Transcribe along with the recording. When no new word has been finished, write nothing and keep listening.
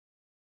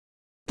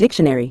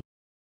Dictionary.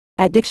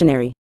 At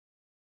dictionary.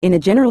 In a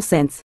general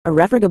sense,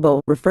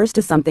 irrefragable refers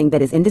to something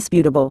that is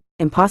indisputable,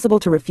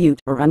 impossible to refute,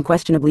 or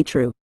unquestionably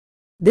true.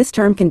 This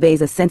term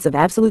conveys a sense of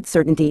absolute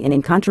certainty and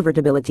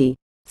incontrovertibility,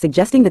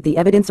 suggesting that the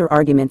evidence or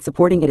argument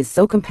supporting it is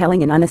so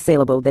compelling and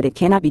unassailable that it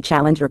cannot be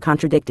challenged or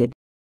contradicted.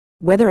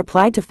 Whether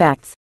applied to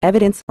facts,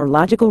 evidence, or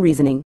logical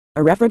reasoning,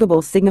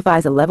 irrefragable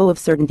signifies a level of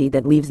certainty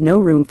that leaves no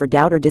room for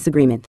doubt or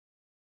disagreement.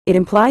 It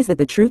implies that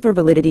the truth or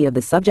validity of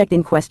the subject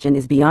in question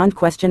is beyond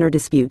question or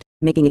dispute,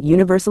 making it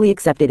universally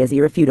accepted as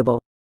irrefutable.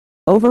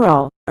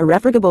 Overall,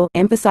 irrefragable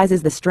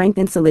emphasizes the strength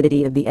and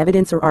solidity of the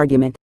evidence or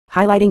argument,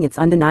 highlighting its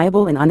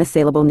undeniable and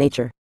unassailable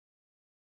nature.